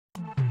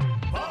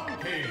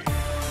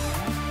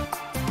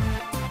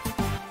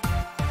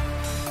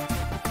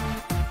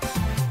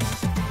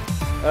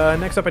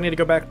Next up I need to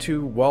go back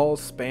to wall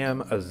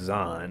spam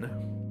Azaan.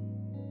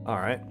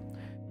 Alright.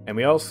 And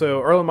we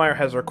also, Erlenmeyer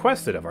has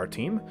requested of our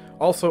team,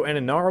 also an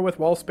Inara with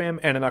wall spam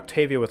and an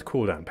Octavia with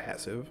cooldown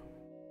passive.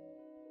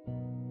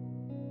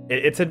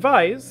 It's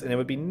advised, and it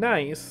would be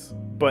nice,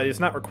 but it's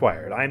not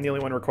required. I'm the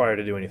only one required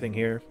to do anything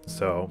here,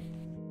 so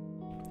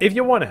if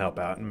you want to help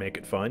out and make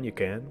it fun, you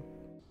can.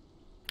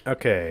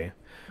 Okay.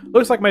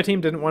 Looks like my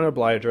team didn't want to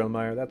oblige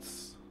Erlenmeyer.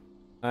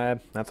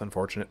 That's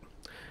unfortunate.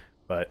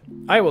 But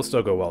I will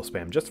still go wall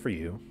spam just for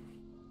you.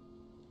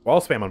 Wall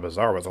spam on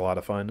Bazaar was a lot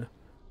of fun.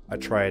 I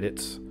tried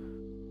it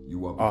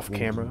off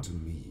camera.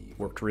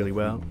 Worked really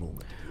well.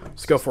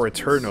 Let's go for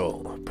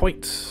Eternal.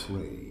 Point.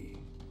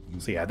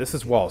 So yeah, this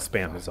is wall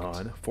spam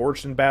Azaan.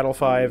 Forged in Battle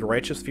 5,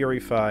 Righteous Fury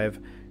 5,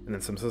 and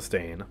then some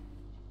sustain.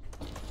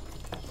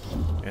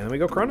 And then we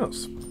go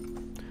Chronos.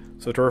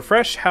 So to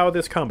refresh how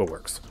this combo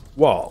works.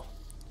 Wall.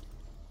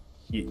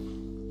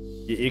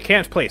 You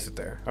can't place it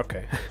there.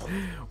 Okay.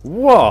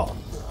 Wall.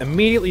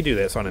 Immediately do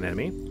this on an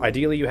enemy.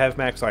 Ideally you have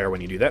max IR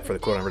when you do that for the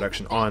cooldown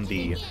reduction on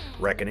the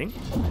Reckoning.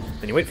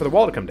 Then you wait for the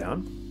wall to come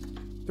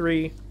down.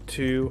 3,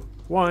 2,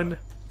 1.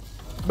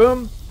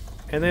 Boom.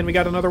 And then we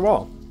got another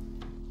wall.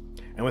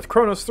 And with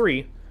Chronos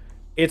 3,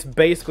 it's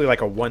basically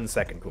like a 1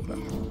 second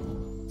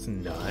cooldown. It's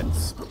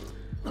nuts.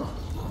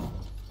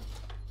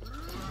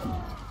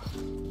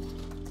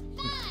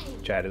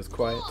 Chat is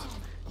quiet.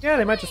 Yeah,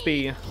 they might just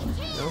be, you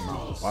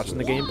know, watching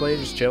the gameplay,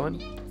 just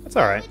chilling. That's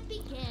alright.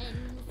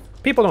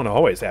 People don't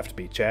always have to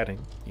be chatting,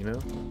 you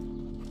know?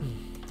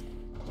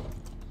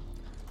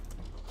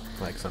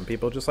 Like, some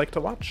people just like to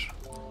watch.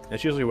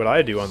 That's usually what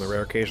I do on the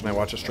rare occasion I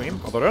watch a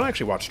stream, although I don't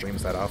actually watch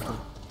streams that often.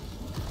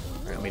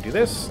 Alright, let me do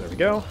this. There we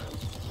go.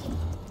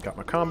 Got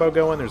my combo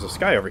going. There's a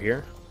Skye over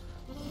here.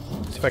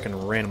 Let's see if I can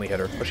randomly hit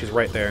her. Oh, she's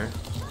right there.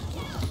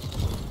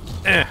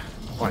 Eh!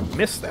 Oh, I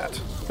missed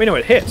that. Wait, no,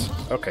 it hit!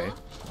 Okay.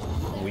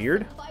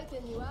 Weird. I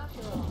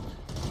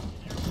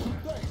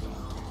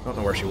don't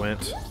know where she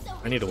went.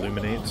 I need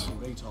Illuminate.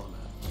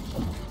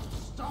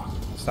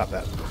 Stop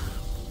that.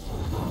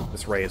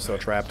 This Ray is so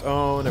trapped.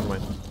 Oh, never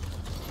mind.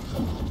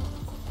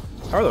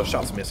 How are those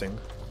shots missing?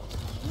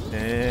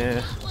 Eh.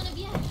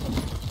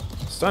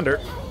 Stunned her.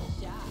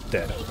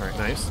 Dead. Alright,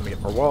 nice. Let me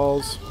get more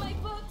walls.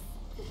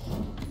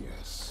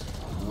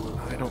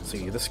 I don't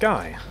see the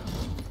Skye.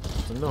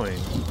 It's annoying.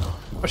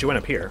 Oh, she went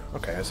up here.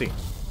 Okay, I see.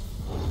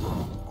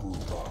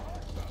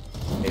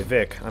 Hey,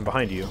 Vic, I'm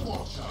behind you.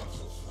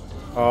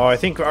 Oh, I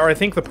think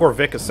the poor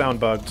Vic is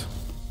sound bugged.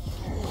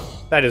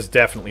 That is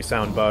definitely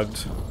sound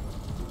bugged.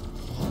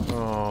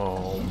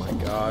 Oh my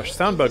gosh,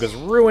 sound bug is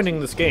ruining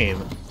this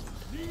game.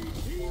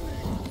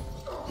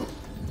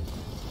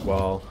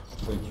 Wall.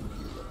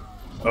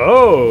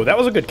 Oh, that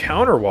was a good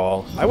counter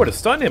wall. I would have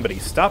stunned him, but he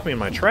stopped me in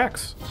my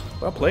tracks.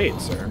 Well played,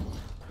 sir.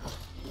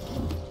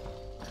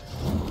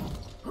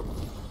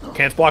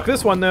 Can't block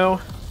this one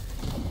though.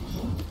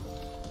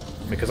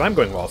 Because I'm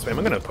going wall spam,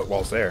 I'm gonna put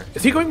walls there.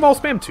 Is he going wall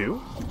spam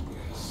too?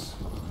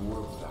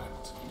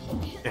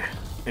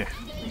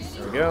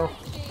 There we go.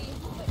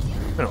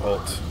 I'm gonna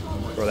ult.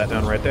 Throw that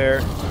down right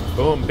there.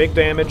 Boom, big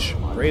damage.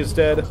 Ray's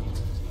dead.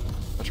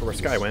 Not sure where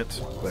Skye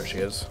went. Oh, there she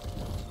is.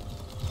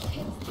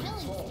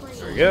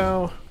 There we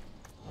go.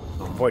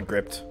 Oh, Void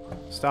gripped.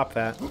 Stop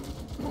that.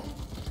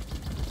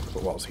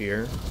 Put walls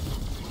here.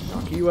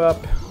 Knock you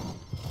up.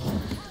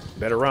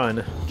 Better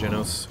run,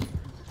 Genos.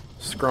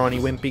 Scrawny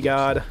wimpy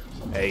god.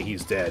 Hey,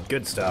 he's dead.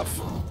 Good stuff.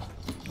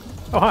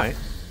 Oh, hi.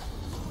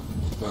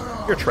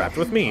 You're trapped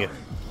with me.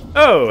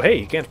 Oh, hey,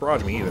 you can't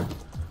barrage me either.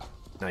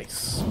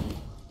 Nice.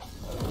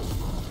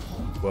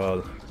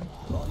 Well.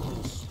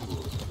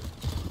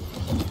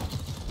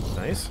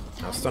 Nice.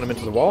 Now stun him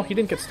into the wall. He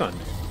didn't get stunned.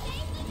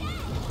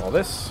 All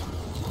this.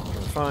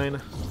 I'm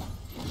fine.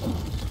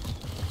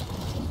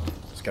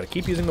 Just gotta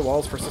keep using the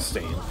walls for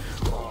sustain.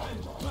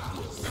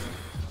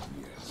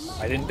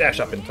 I didn't dash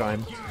up in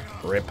time.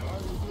 Rip.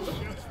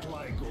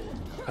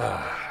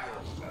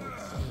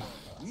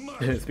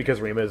 It's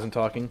because Rima isn't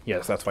talking.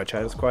 Yes, that's why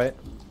chat is quiet.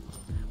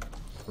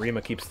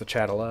 Rima keeps the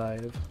chat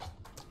alive.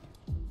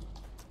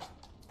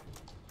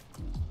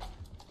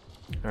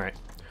 Alright.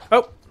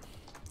 Oh!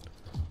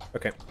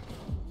 Okay.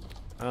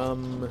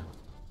 Someone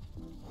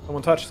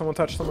touch, someone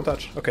touch, someone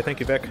touch. Okay, thank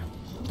you, Vic.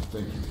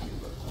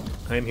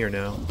 I am here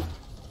now.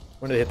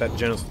 Wanted to hit that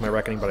Genos with my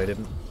Reckoning, but I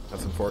didn't.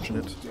 That's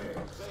unfortunate.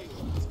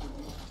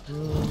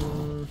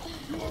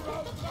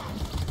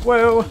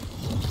 Whoa!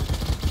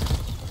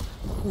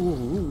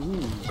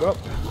 Ooh, go up.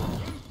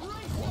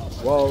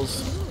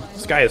 Walls.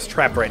 Skye is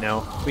trapped right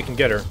now. We can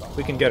get her.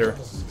 We can get her.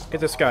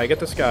 Get this guy. Get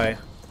this guy.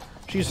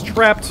 She's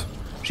trapped.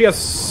 She has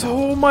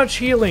so much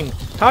healing.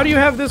 How do you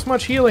have this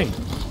much healing?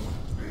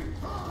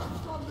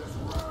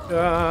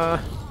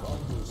 Alright,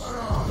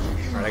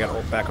 I gotta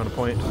ult back on a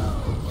point.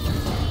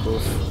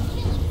 Oof.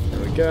 There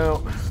we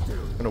go.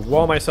 I'm gonna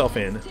wall myself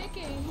in.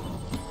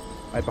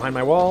 Right behind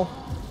my wall.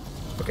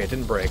 Okay, it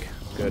didn't break.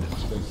 Good.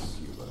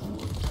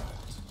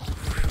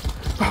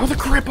 Oh, the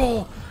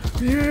cripple!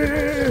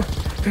 Yeah!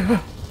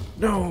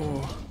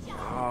 No!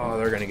 Oh,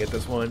 they're gonna get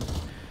this one.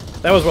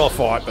 That was well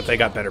fought, but they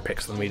got better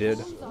picks than we did.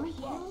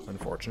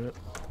 Unfortunate.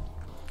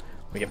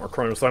 We get more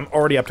Chronos, so I'm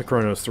already up to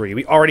Chronos 3.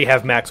 We already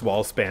have max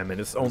wall spam, and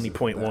it's only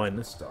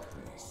 0.1.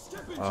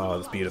 Oh,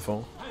 that's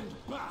beautiful.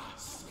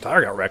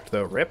 Tyre got wrecked,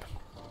 though. Rip.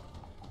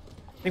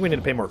 I think we need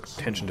to pay more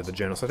attention to the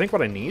general. So I think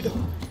what I need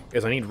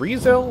is I need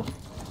Rezel,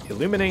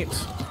 Illuminate,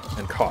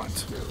 and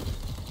Caught.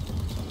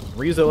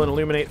 Rezel and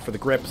Illuminate for the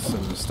grips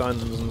and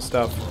stuns and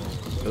stuff.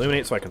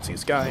 Illuminate so I can see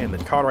Sky, and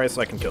then Cauterize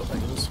so I can kill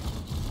things.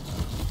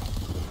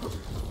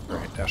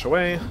 Alright, dash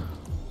away.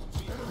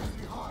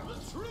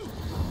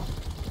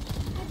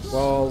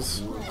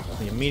 Walls.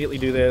 We immediately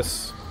do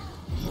this.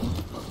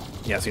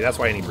 Yeah, see, that's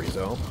why I need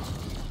Rezo.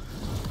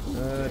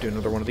 Do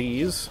another one of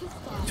these.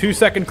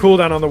 2-second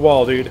cooldown on the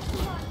wall, dude.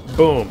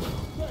 Boom.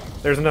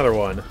 There's another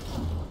one.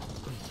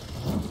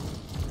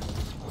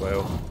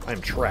 Whoa.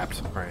 I'm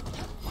trapped. Alright.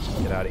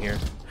 Get out of here.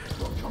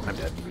 I'm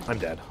dead. I'm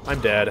dead.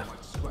 I'm dead.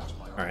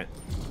 Alright.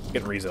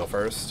 Getting Rezo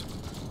first.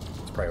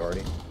 It's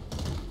priority.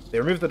 They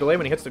remove the delay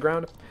when he hits the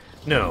ground?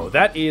 No,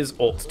 that is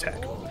ult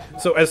tech.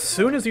 So as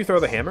soon as you throw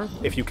the hammer,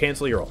 if you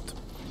cancel your ult,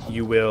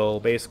 you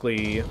will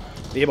basically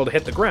be able to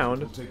hit the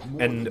ground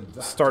and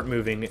start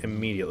moving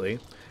immediately.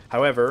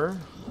 However,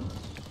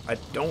 I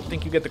don't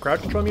think you get the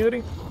crowd control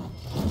immunity.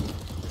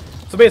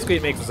 So basically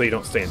it makes it so you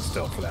don't stand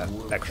still for that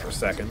extra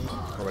second,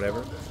 or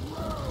whatever.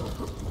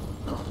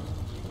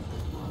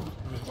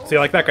 See,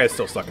 like, that guy's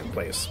still stuck in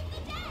place.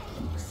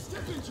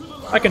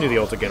 I can do the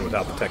ult again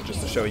without the tech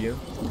just to show you.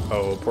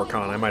 Oh, poor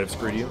Khan, I might have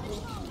screwed you.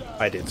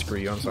 I did screw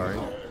you, I'm sorry.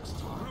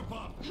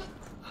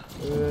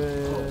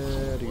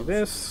 Do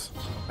this.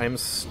 I'm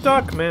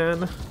stuck,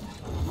 man.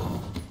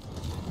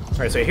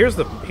 Alright, so here's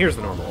the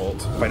normal ult.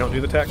 If I don't do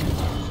the tech.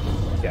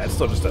 Yeah, it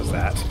still just does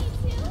that.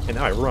 And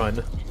now I run.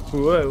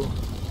 Whoa.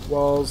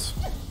 Walls.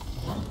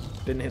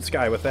 Didn't hit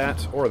Sky with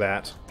that, or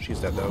that. She's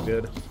dead though,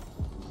 good.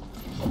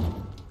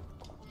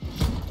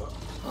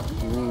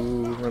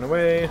 Ooh, run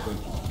away.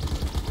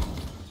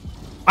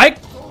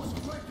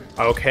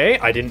 Okay,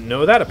 I didn't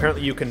know that.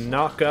 Apparently you can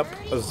knock up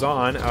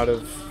Azaan out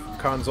of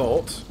Khan's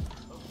ult.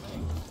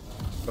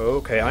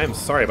 Okay, I am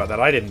sorry about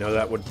that. I didn't know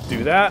that would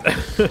do that.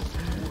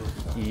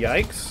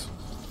 Yikes.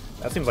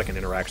 That seems like an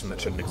interaction that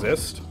shouldn't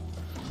exist.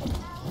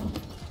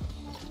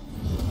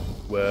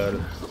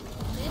 Well,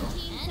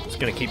 just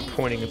gonna keep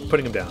putting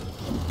him down.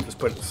 Just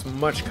put as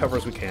much cover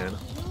as we can.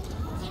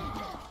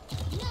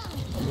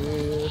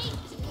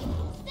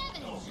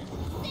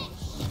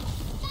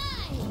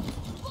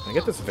 Can I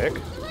get this Vic?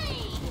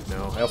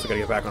 No, I also gotta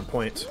get back on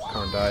point.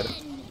 Khan died.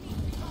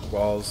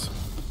 Walls.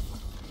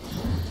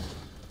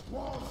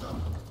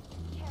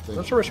 I'm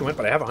not sure where she went,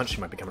 but I have a hunch she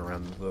might be coming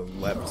around the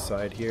left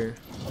side here.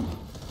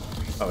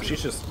 Oh,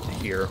 she's just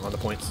here on the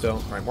point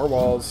still. Alright, more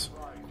walls.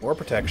 More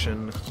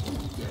protection.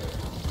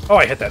 Oh,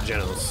 I hit that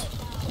Genos.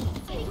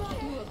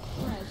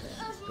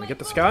 Can I get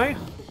the Sky?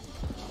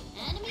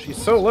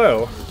 She's so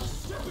low.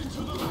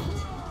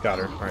 Got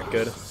her. Alright,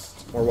 good.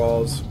 More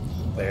walls.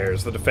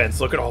 There's the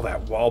defense. Look at all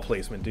that wall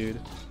placement,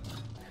 dude.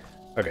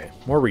 Okay,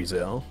 more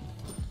Rezel.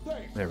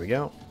 There we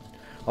go.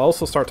 I'll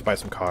also start to buy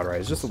some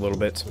Cauterize, just a little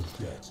bit.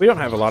 We don't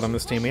have a lot on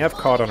this team. We have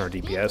Caught on our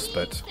DPS,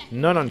 but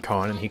none on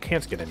Khan, and he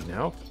can't get any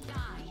now.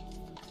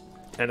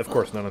 And of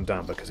course none on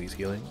Dom because he's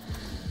healing.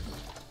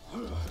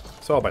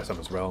 So I'll buy some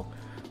as well.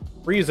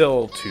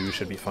 Rezel 2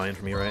 should be fine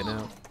for me right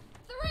now.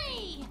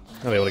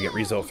 I'll be able to get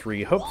Rezel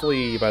 3,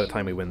 hopefully by the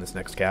time we win this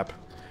next cap.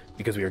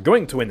 Because we are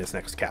going to win this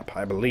next cap,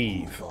 I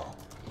believe.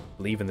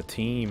 Believe in the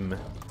team.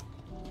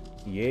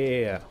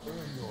 Yeah.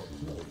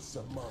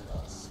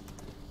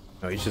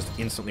 Oh, he's just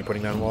instantly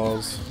putting down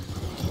walls.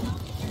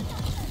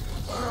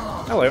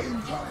 Hello.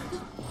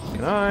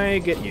 Can I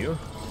get you?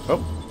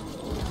 Oh.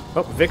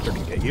 Oh, Victor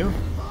can get you.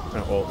 I'm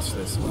gonna ult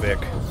this Vic.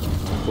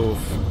 Oof.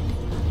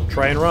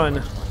 Try and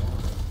run.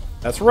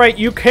 That's right,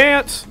 you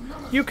can't!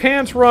 You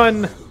can't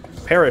run!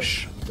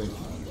 Perish.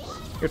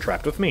 You're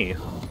trapped with me.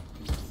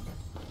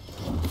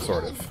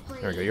 Sort of.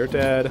 There we go, you're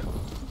dead.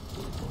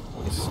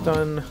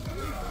 Stun.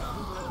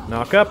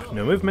 Knock up,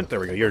 no movement. There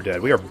we go, you're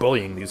dead. We are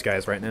bullying these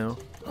guys right now.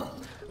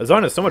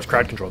 Azaan has so much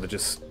crowd control that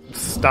just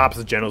stops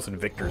Genos and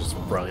Victor's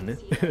run.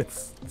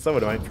 It's so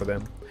annoying for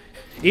them.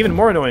 Even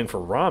more annoying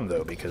for Rom,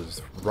 though,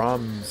 because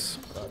Rom's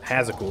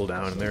has a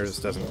cooldown and theirs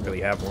doesn't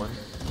really have one.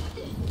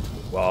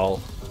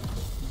 Well,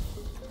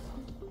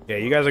 yeah,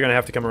 you guys are going to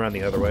have to come around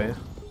the other way.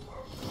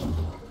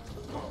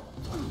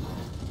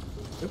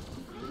 Oop.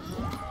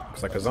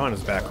 Looks like Azaan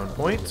is back on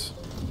point.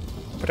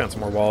 Put down some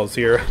more walls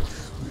here.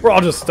 We're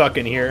all just stuck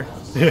in here.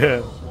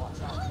 I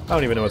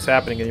don't even know what's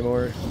happening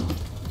anymore.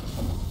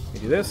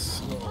 Do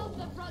this.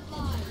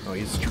 Oh,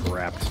 he's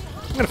trapped.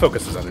 I'm gonna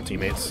focus his other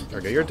teammates. There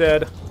we go, you're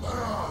dead.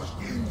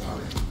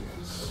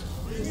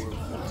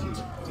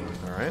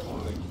 Alright.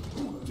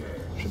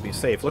 Should be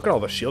safe. Look at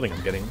all the shielding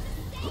I'm getting.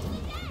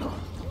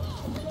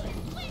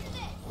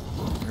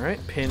 Alright,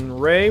 pin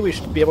Ray. We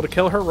should be able to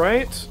kill her,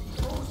 right?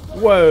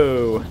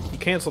 Whoa! He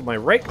canceled my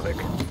right click.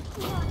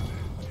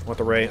 Want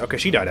the Ray? Okay,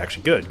 she died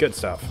actually. Good, good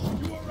stuff.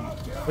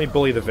 Let me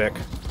bully the Vic.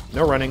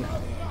 No running.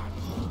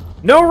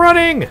 No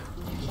running!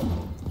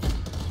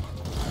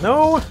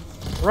 No!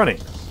 Running.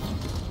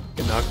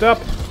 Get knocked up.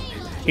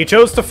 He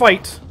chose to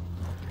fight.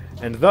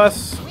 And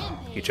thus,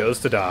 he chose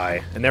to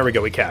die. And there we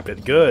go, we capped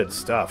it. Good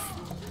stuff.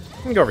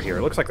 Let me go over here.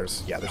 It looks like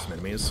there's some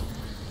enemies.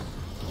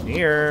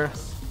 Here.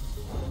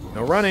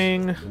 No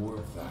running.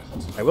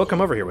 I will come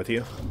over here with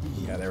you.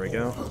 Yeah, there we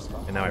go.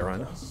 And now I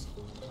run.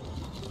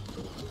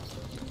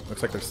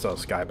 Looks like there's still a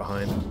Sky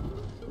behind.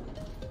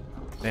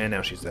 And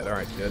now she's dead.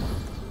 Alright, good.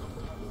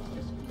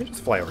 Let me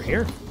just fly over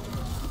here.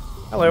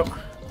 Hello.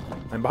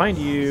 I'm behind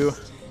you.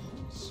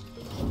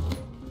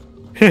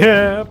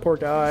 Poor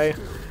guy.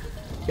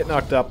 Get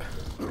knocked up.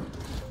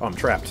 Oh, I'm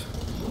trapped.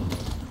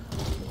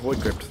 Void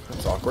Crypt.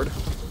 That's awkward.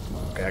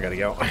 Okay, I gotta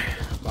go.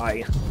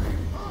 Bye.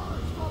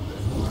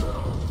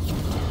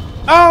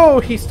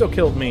 Oh, he still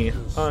killed me.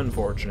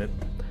 Unfortunate.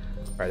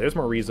 Alright, there's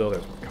more Rezo,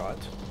 there's more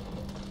Caught.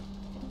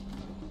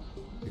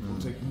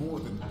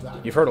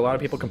 You've heard a lot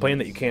of people complain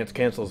that you can't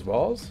cancel his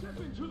walls.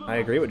 I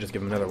agree, but just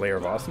give him another layer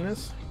of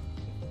awesomeness.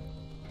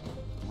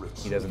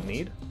 He doesn't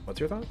need? What's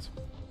your thoughts?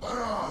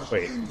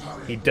 Wait,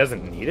 he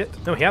doesn't need it?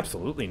 No, he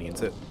absolutely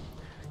needs it.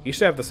 He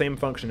should have the same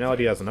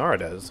functionality as Inara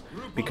does,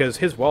 because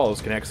his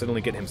walls can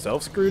accidentally get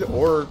himself screwed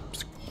or,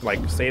 like,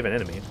 save an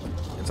enemy.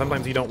 And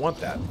sometimes you don't want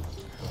that.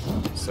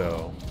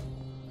 So,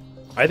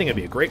 I think it'd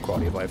be a great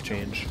quality of life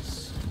change.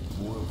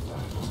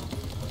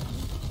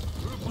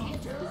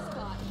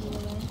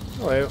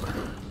 Hello.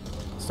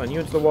 Stun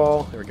you into the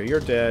wall. There we go, you're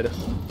dead.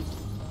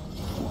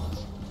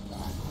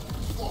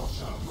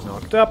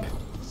 Knocked up.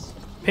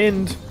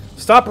 Pinned.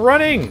 Stop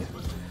running!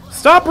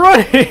 Stop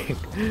running!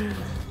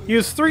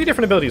 Use 3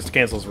 different abilities to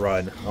cancel his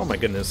run. Oh my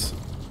goodness.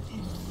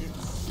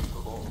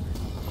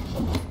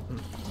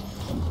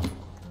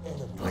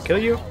 Can I kill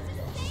you?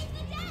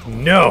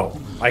 No!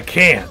 I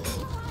can't!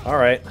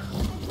 Alright.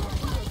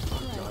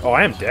 Oh,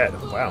 I am dead.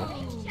 Wow.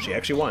 She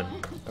actually won.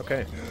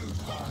 Okay.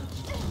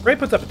 Ray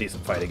puts up a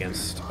decent fight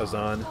against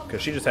Azaan,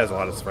 because she just has a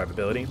lot of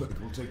survivability.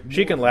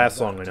 She can last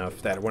long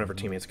enough that one of her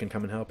teammates can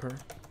come and help her.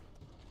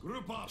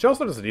 She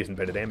also does a decent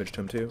bit of damage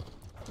to him, too.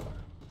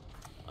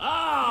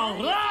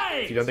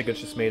 Alright! You don't think it's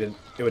just it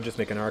would just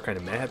make Inara kind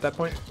of meh at that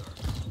point?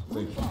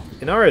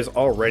 Inara is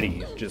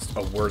already just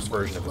a worse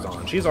version of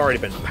Azaan. She's already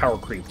been power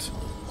creeped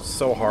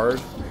so hard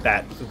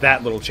that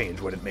that little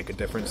change wouldn't make a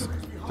difference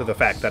to the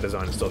fact that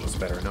Azaan is still just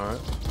better Inara.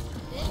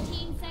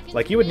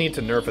 Like, you would need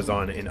to nerf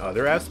Azaan in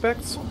other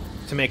aspects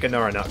to make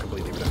Inara not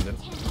completely redundant.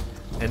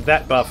 And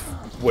that buff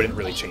wouldn't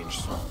really change.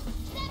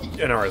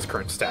 Inara's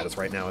current status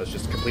right now is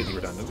just completely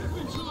redundant.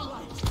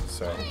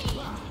 So...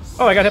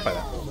 Oh, I got hit by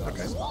that.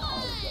 Okay.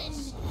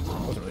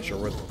 Wasn't really sure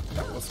where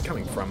that was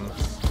coming from.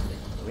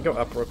 Let me go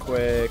up real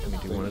quick. Let me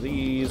do one of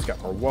these.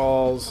 Got more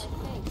walls.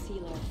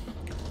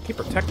 Keep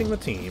protecting the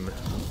team.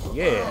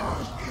 Yeah.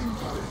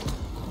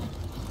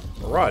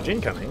 Barrage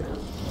incoming.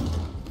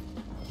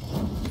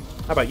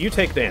 How about you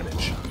take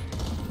damage?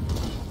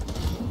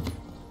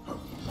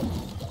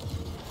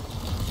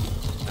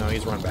 No,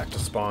 he's run back to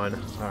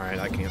spawn. Alright,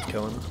 I can't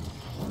kill him.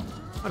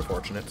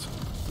 Unfortunate.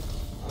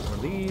 One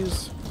of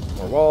these.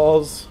 More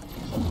walls.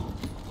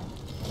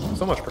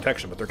 So much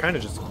protection, but they're kind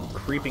of just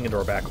creeping into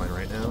our backline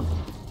right now.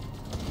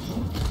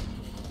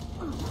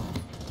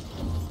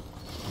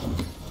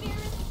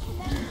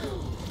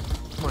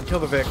 Come on, kill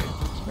the Vic.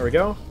 There we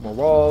go. More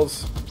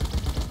walls.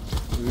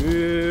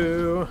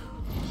 Ooh.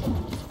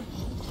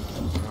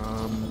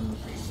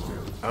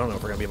 I don't know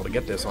if we're going to be able to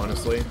get this,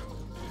 honestly.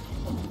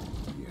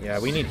 Yeah,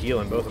 we need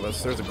healing, both of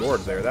us. There's a gourd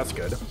there. That's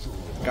good.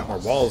 Got more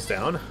walls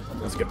down.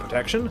 Let's get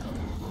protection.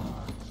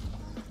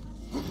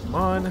 Come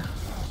on.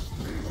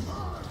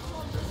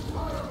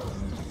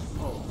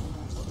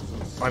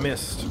 I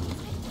missed.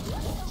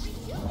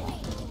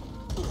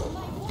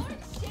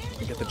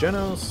 Get the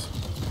Genos.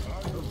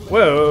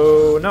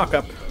 Whoa, knock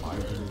up.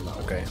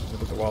 Okay, we'll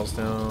put the walls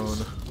down.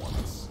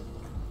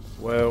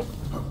 Whoa.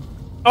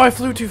 Oh, I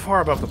flew too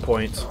far above the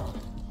point.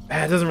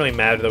 It doesn't really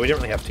matter, though. We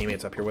didn't really have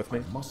teammates up here with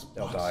me.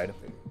 They all died.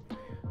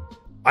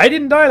 I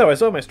didn't die, though. I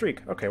still have my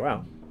streak. Okay,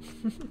 wow.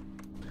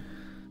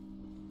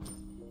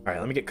 Alright,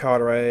 let me get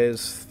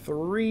Cauterize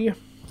 3.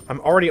 I'm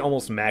already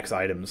almost max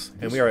items,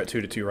 and we are at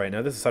 2-2 right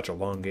now. This is such a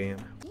long game.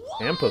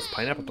 And plus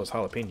pineapple plus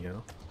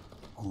jalapeno.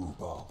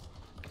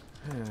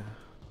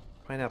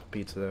 Pineapple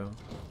pizza, though.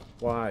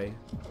 Why?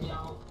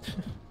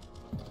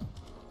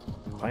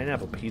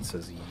 Pineapple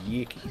pizza's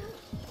yicky.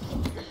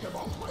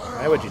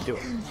 Why would you do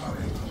it?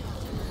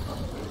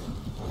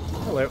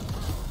 Hello.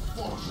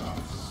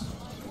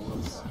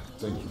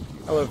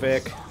 Hello,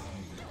 Vic.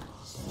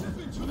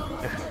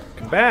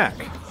 Come back.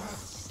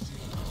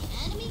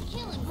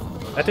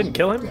 That didn't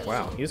kill him?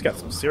 Wow, he's got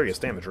some serious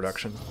damage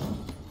reduction.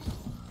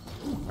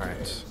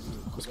 Alright.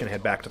 Just gonna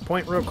head back to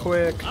point real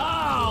quick.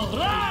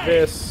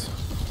 This.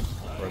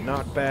 Or a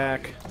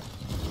knockback.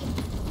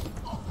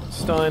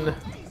 Stun.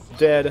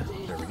 Dead.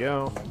 There we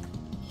go.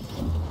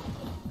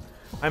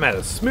 I'm at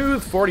a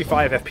smooth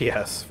 45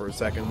 FPS for a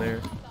second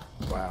there.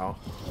 Wow.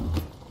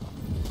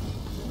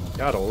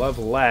 Gotta love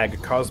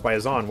lag caused by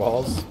Azaan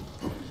walls.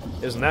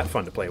 Isn't that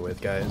fun to play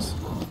with, guys?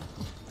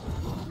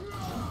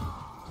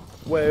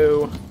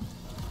 Whoa.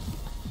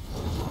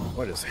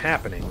 What is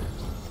happening?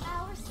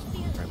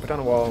 down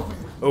a wall.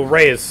 Oh,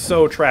 Ray is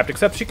so trapped,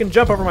 except she can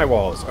jump over my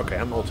walls. Okay,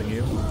 I'm ulting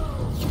you.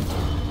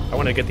 I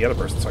want to get the other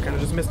person, so I kind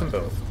of just missed them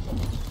both.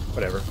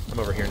 Whatever. I'm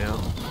over here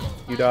now.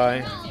 You die.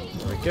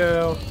 There we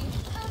go.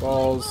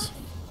 Walls.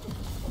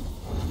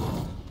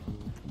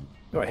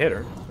 Oh, I hit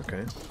her.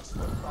 Okay.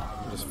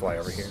 I'll just fly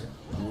over here.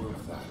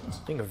 I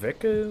think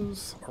Vic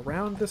is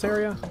around this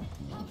area.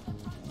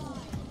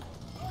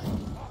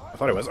 I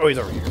thought it was. Oh, he's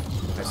over here.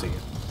 I see you.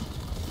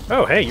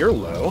 Oh, hey, you're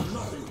low.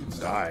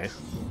 Die.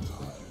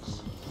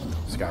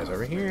 This guy's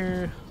over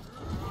here.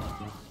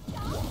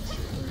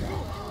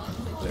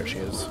 There she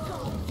is.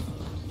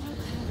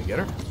 Can we get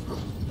her?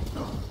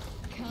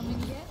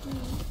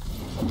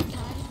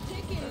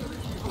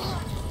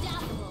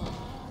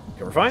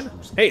 Okay, we're fine?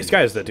 Hey,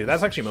 Sky's dead, dude.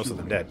 That's actually most of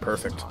them dead.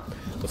 Perfect.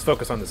 Let's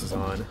focus on this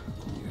Azaan.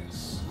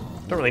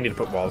 Don't really need to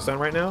put walls down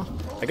right now.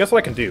 I guess what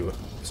I can do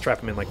is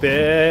trap him in like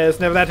this.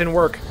 Never, that didn't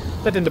work.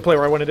 That didn't play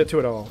where I wanted it to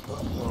at all.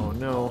 Oh,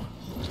 no.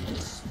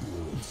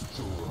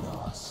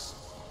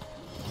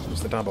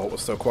 Just the dumb bolt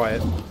was so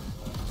quiet.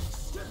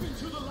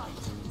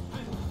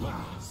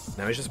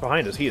 Now he's just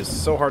behind us. He is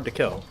so hard to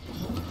kill.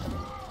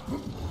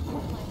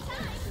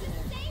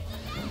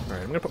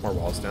 Alright, I'm gonna put more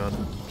walls down.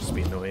 Just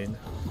be annoying.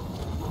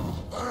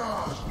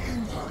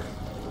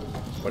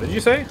 What did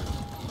you say?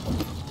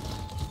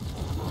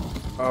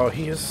 Oh,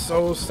 he is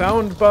so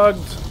sound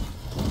bugged.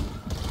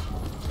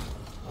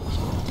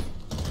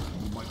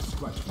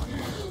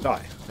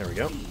 Die. There we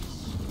go.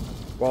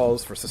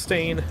 Walls for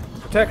sustain,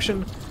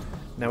 protection.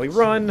 Now we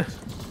run.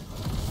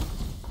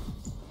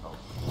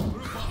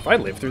 If I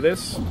live through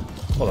this...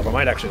 Hold up, I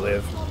might actually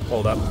live.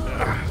 Hold up.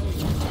 Ugh.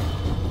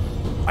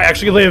 I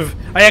actually live!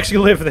 I actually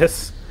live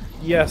this!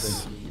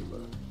 Yes.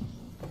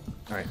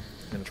 Alright,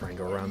 I'm gonna try and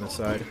go around this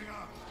side.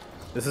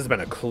 This has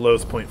been a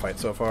close point fight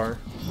so far.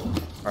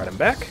 Alright, I'm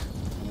back.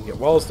 Get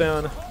walls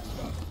down.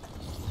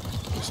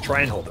 Just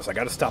try and hold this. I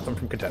gotta stop them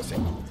from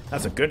contesting.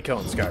 That's a good kill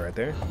in Sky right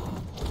there.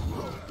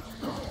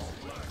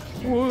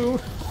 Woo!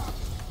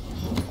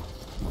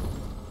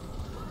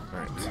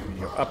 Alright,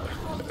 go up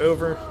and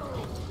over.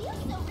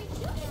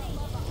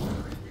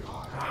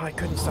 Oh, I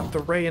couldn't stop the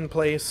ray in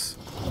place.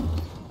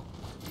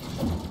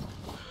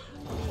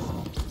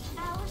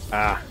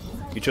 Ah,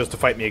 you chose to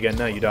fight me again,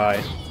 now you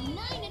die.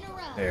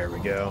 There we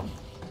go.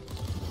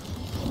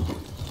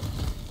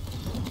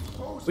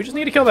 We just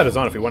need to kill that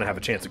Azaan if we want to have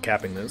a chance of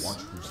capping this.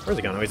 Where's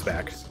he gone? Oh, he's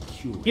back.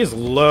 He is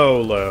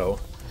low.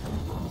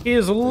 He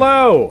is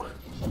low!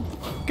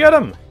 Get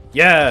him!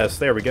 Yes,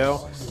 there we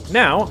go.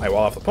 Now, I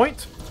wall off the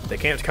point. They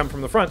can't come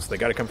from the front, so they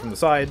gotta come from the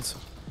sides.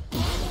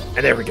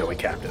 And there we go, we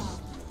capped it.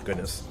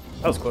 Goodness.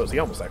 That was close. He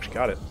almost actually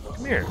got it.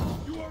 Come here.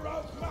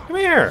 Come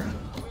here!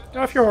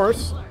 Get off your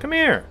horse. Come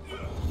here!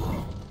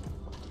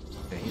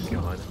 Okay, he's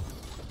gone.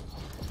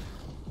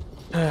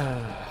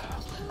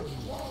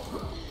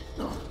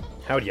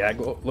 How would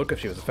Yag look if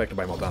she was affected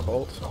by Molten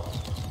Bolt?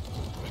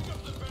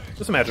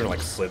 Just imagine her,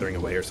 like, slithering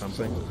away or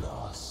something.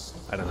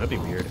 I don't know, that'd be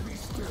weird.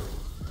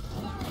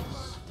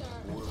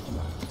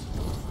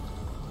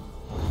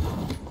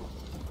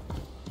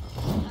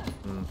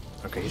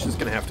 Okay, he's just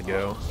gonna have to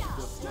go.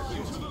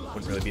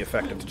 Wouldn't really be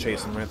effective to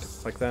chase him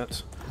like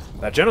that.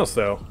 That Genos,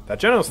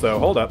 though,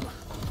 hold up.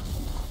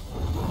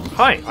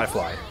 Hi, I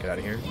fly. Get out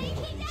of here.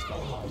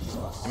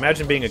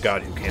 Imagine being a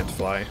god who can't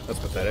fly. That's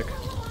pathetic.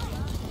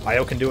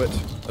 Io can do it.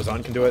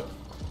 Azaan can do it.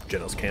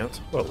 Genos can't.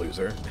 What a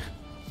loser.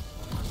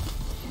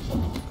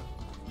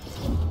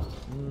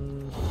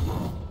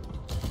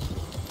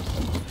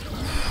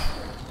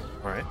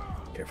 Alright.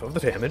 Careful of the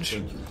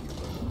damage.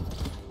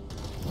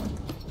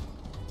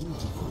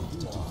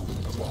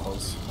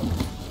 Walls.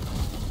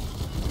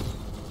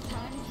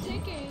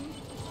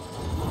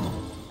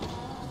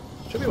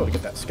 Should be able to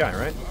get that Sky,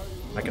 right?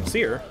 I can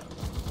see her.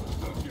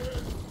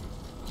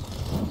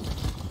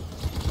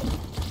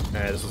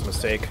 Alright, this was a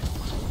mistake.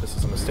 This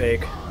is a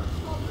mistake.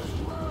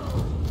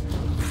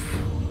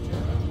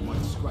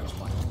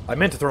 I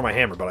meant to throw my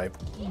hammer, but I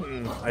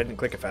didn't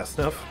click it fast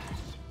enough.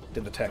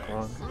 Did the tech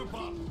wrong.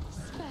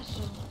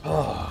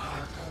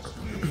 Oh.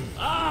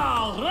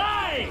 All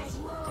right.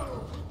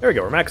 There we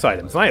go, we're max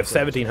items. And I have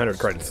 1,700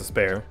 credits to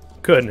spare.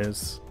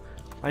 Goodness.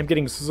 I'm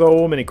getting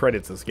so many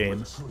credits this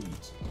game.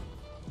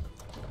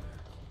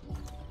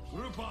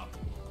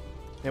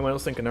 Anyone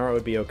else think Inara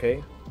would be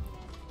okay?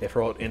 If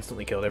her ult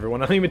instantly killed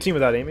everyone on the team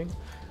without aiming?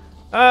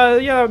 Yeah,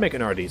 that would make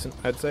Inara decent,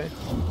 I'd say.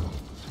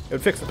 It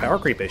would fix the power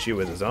creep issue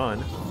with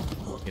Azaan.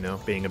 You know,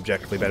 being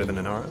objectively better than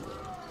Inara.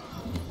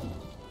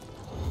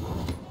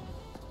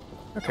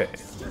 Okay.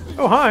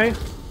 Oh, hi!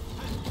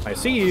 I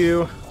see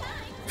you!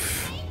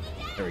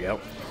 There we go.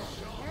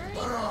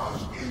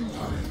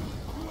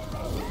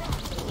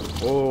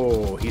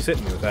 Oh, he's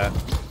hitting me with that.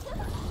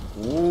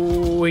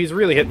 Ooh, he's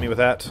really hitting me with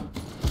that.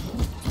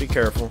 Be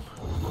careful.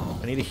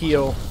 I need to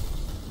heal.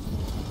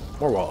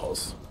 More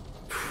walls.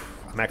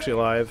 I'm actually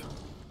alive.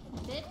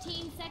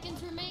 15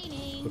 seconds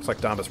remaining. Looks like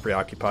Damba's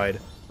preoccupied.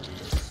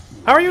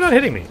 How are you not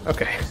hitting me?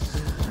 Okay.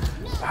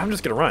 I'm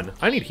just gonna run.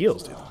 I need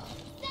heals, dude.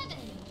 7,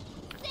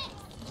 6,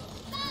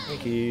 5,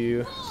 Thank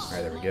you.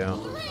 Alright, there we go.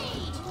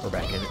 We're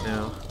back in it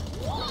now.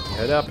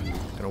 Head up.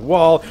 Gonna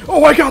wall.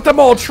 Oh, I got them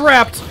all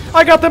trapped!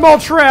 I got them all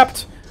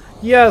trapped!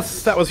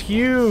 Yes, that was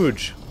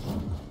huge!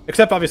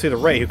 Except, obviously, the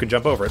Ray, who can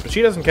jump over it, but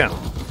she doesn't count.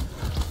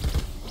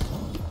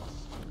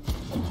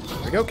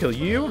 There we go, kill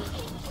you.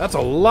 That's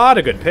a lot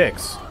of good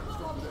picks.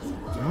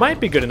 Might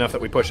be good enough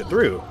that we push it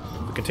through.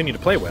 We continue to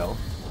play well.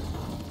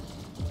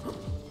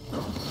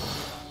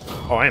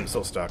 Oh, I am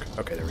still stuck.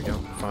 Okay, there we go.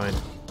 Fine.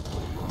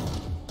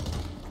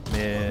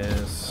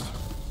 Missed.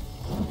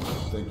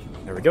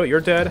 There we go, you're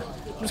dead.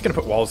 I'm just gonna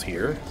put walls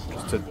here,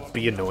 just to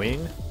be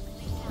annoying.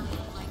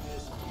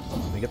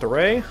 Let me get the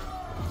Ray.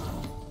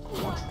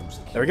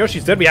 There we go,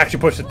 she's dead. We actually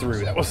pushed it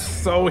through. That was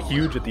so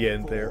huge at the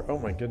end there. Oh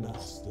my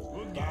goodness.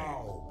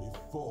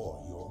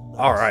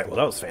 Alright, well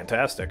that was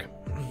fantastic.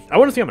 I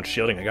want to see how much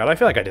shielding I got. I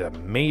feel like I did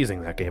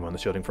amazing that game on the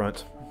shielding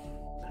front.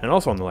 And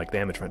also on the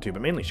damage front too,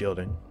 but mainly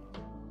shielding.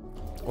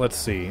 Let's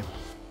see.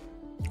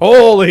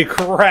 Holy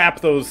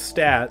crap, those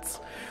stats.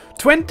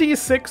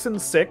 26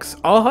 and 6,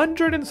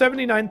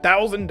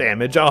 179,000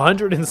 damage,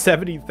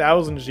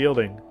 170,000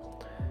 shielding.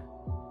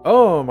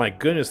 Oh my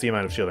goodness, the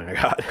amount of shielding I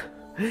got.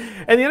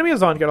 And the enemy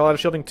Azaan got a lot of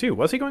shielding too.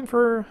 Was he going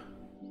for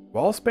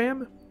wall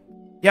spam?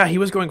 Yeah, he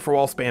was going for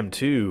wall spam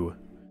too.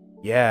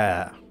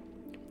 Yeah.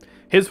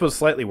 His was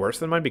slightly worse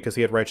than mine because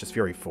he had Righteous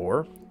Fury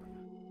 4.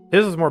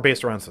 His is more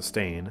based around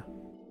sustain.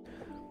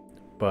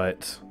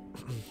 But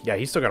yeah,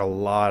 he still got a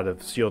lot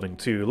of shielding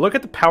too. Look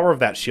at the power of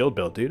that shield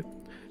build, dude.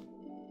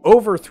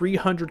 Over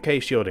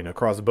 300k shielding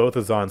across both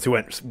Azaans who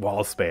went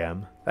wall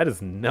spam. That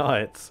is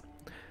nuts.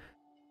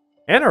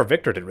 And our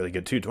Victor did really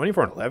good too.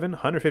 24 and 11,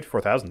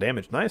 154,000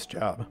 damage. Nice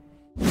job.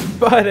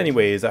 But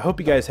anyways, I hope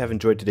you guys have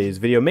enjoyed today's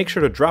video. Make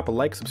sure to drop a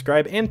like,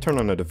 subscribe, and turn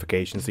on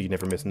notifications so you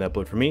never miss an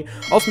upload from me.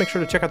 Also make sure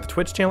to check out the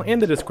Twitch channel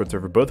and the Discord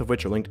server, both of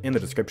which are linked in the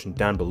description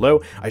down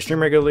below. I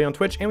stream regularly on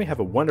Twitch, and we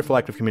have a wonderful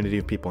active community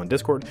of people on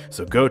Discord,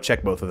 so go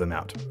check both of them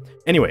out.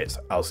 Anyways,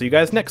 I'll see you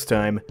guys next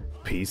time.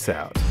 Peace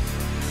out.